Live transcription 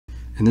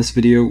In this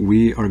video,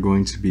 we are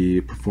going to be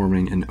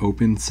performing an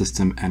open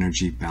system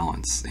energy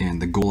balance,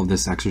 and the goal of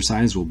this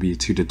exercise will be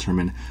to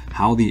determine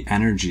how the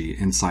energy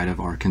inside of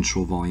our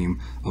control volume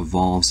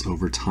evolves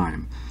over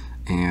time.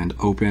 And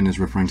open is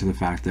referring to the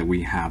fact that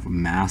we have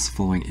mass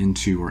flowing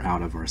into or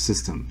out of our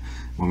system.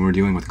 When we're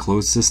dealing with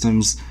closed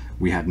systems,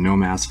 we had no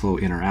mass flow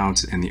in or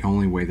out, and the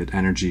only way that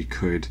energy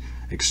could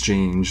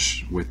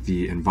exchange with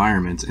the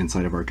environment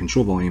inside of our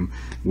control volume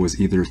was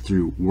either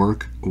through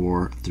work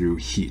or through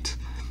heat.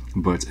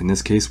 But in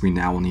this case, we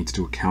now will need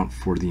to account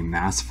for the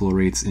mass flow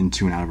rates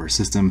into and out of our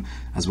system,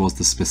 as well as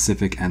the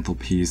specific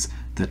enthalpies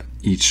that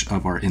each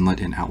of our inlet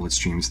and outlet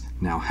streams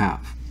now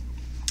have.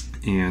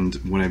 And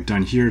what I've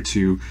done here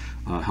to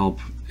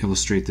help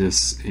illustrate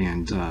this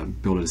and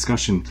build a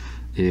discussion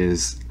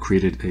is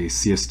created a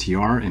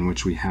CSTR in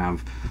which we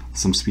have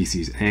some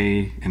species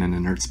A and an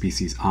inert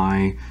species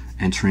I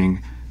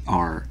entering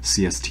our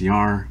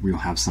CSTR. We will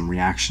have some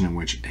reaction in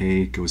which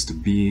A goes to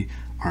B.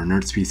 Our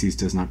inert species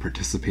does not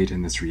participate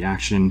in this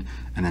reaction,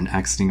 and then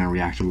exiting our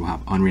reactor we'll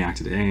have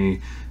unreacted A,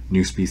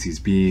 new species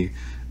B,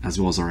 as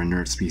well as our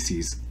inert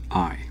species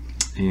I.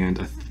 And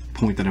a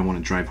point that I want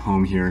to drive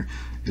home here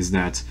is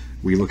that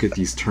we look at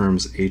these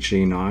terms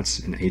HA naught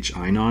and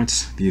HI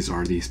naught. These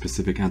are the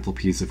specific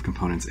enthalpies of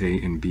components A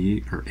and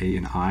B, or A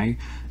and I,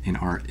 in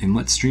our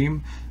inlet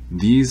stream.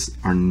 These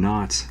are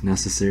not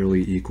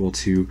necessarily equal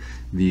to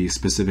the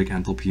specific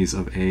enthalpies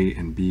of A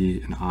and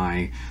B and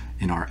I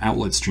in our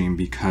outlet stream,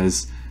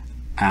 because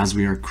as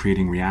we are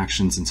creating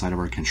reactions inside of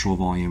our control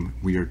volume,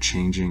 we are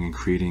changing and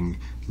creating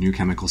new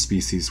chemical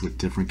species with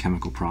different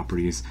chemical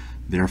properties.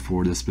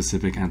 Therefore, the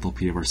specific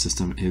enthalpy of our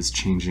system is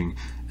changing,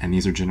 and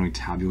these are generally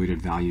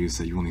tabulated values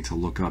that you will need to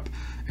look up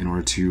in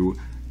order to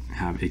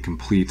have a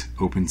complete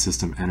open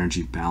system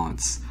energy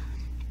balance.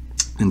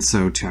 And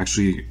so to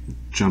actually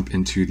jump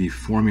into the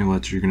formula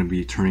that you're going to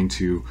be turning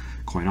to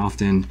quite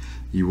often,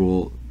 you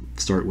will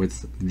start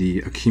with the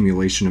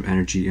accumulation of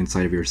energy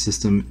inside of your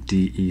system,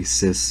 dE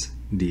cis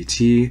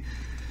dt.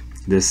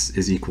 This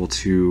is equal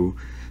to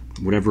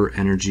whatever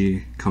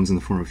energy comes in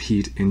the form of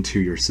heat into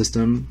your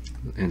system.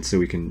 And so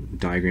we can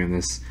diagram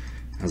this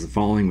as the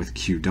following with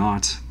Q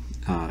dot.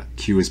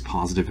 Q is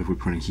positive if we're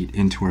putting heat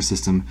into our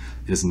system.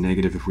 It is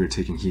negative if we're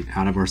taking heat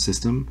out of our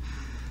system.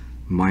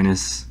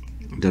 Minus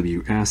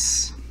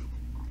WS.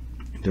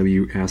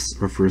 WS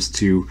refers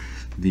to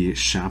the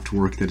shaft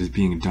work that is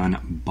being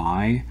done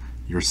by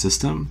your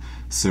system.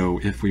 So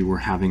if we were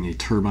having a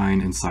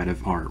turbine inside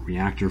of our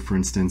reactor, for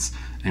instance,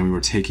 and we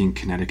were taking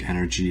kinetic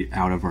energy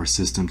out of our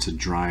system to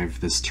drive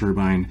this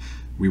turbine,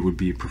 we would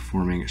be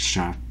performing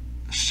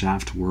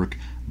shaft work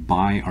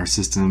by our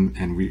system,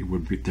 and we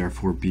would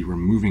therefore be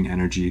removing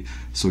energy.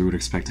 So we would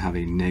expect to have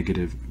a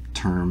negative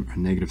term, a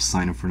negative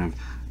sign in front of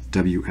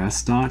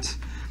WS dot.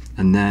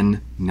 And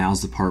then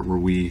now's the part where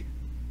we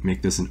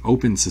make this an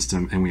open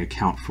system and we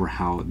account for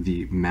how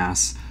the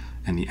mass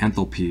and the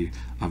enthalpy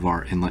of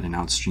our inlet and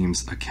out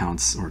streams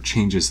accounts or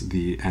changes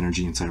the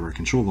energy inside of our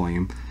control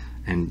volume.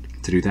 And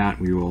to do that,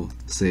 we will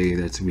say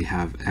that we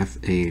have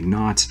FA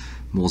naught,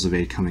 moles of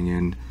A coming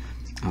in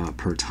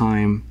per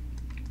time,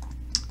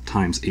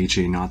 times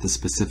HA naught, the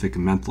specific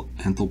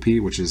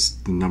enthalpy, which is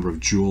the number of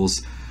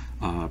joules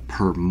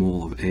per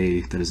mole of A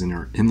that is in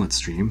our inlet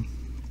stream.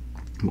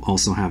 We'll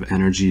also have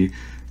energy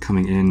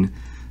coming in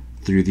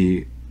through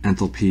the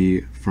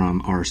enthalpy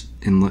from our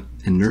inlet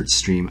inert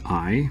stream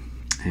I,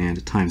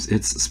 and times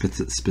its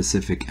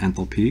specific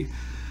enthalpy.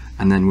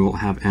 And then we'll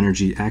have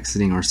energy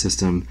exiting our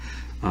system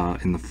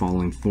in the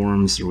following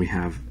forms, where we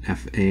have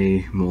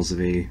FA, moles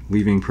of A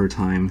leaving per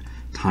time,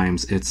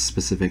 times its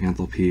specific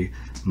enthalpy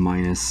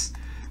minus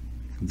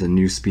the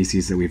new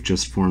species that we've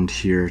just formed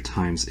here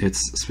times its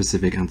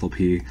specific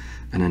enthalpy,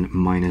 and then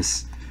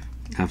minus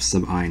F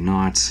sub I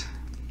naught,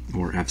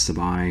 or F sub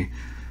I,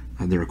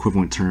 their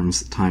equivalent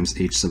terms, times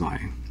H sub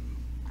I.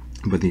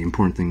 But the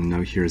important thing to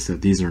note here is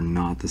that these are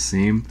not the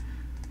same,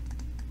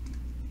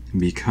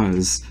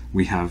 because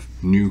we have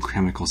new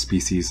chemical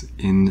species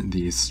in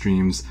these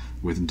streams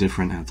with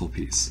different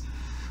enthalpies.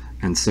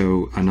 And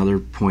so another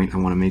point I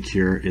want to make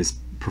here is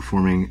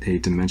performing a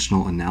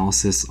dimensional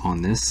analysis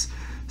on this.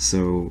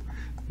 So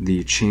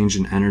the change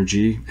in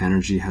energy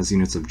has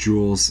units of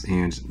joules,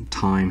 and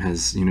time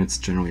has units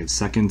generally of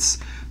seconds.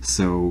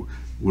 So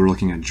we're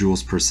looking at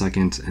joules per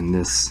second, and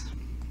this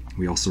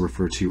we also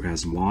refer to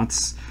as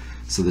watts.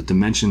 So the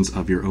dimensions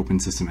of your open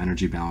system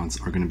energy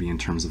balance are going to be in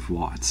terms of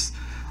watts.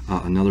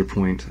 Another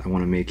point I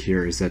want to make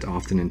here is that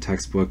often in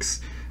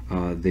textbooks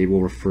they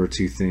will refer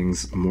to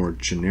things more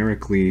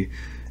generically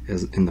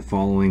as in the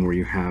following, where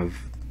you have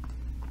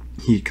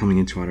heat coming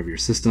into out of your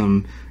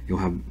system, you'll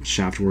have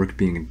shaft work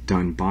being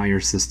done by your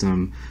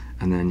system,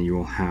 and then you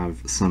will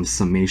have some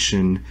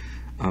summation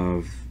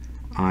of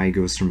I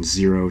goes from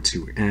 0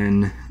 to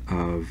N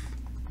of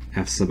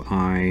F sub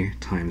I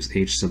times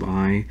H sub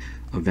I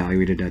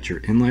evaluated at your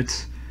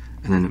inlet,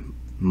 and then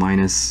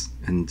minus,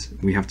 and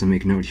we have to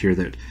make note here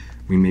that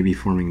we may be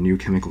forming new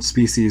chemical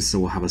species, so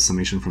we'll have a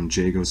summation from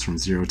J goes from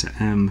 0 to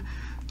M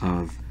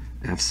of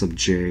F sub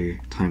J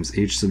times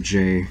H sub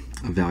J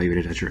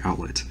evaluated at your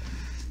outlet.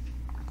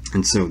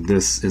 And so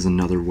this is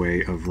another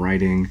way of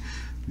writing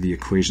the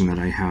equation that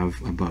I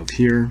have above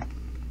here.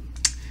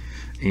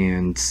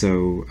 And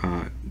so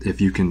if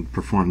you can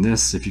perform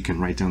this, if you can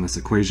write down this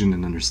equation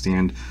and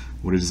understand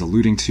what it is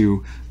alluding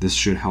to, this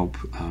should help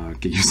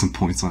get you some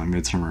points on a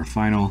midterm or a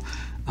final,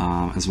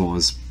 as well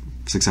as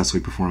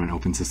successfully perform an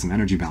open system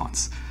energy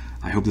balance.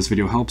 I hope this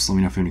video helps. Let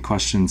me know if you have any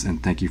questions,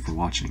 and thank you for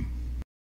watching.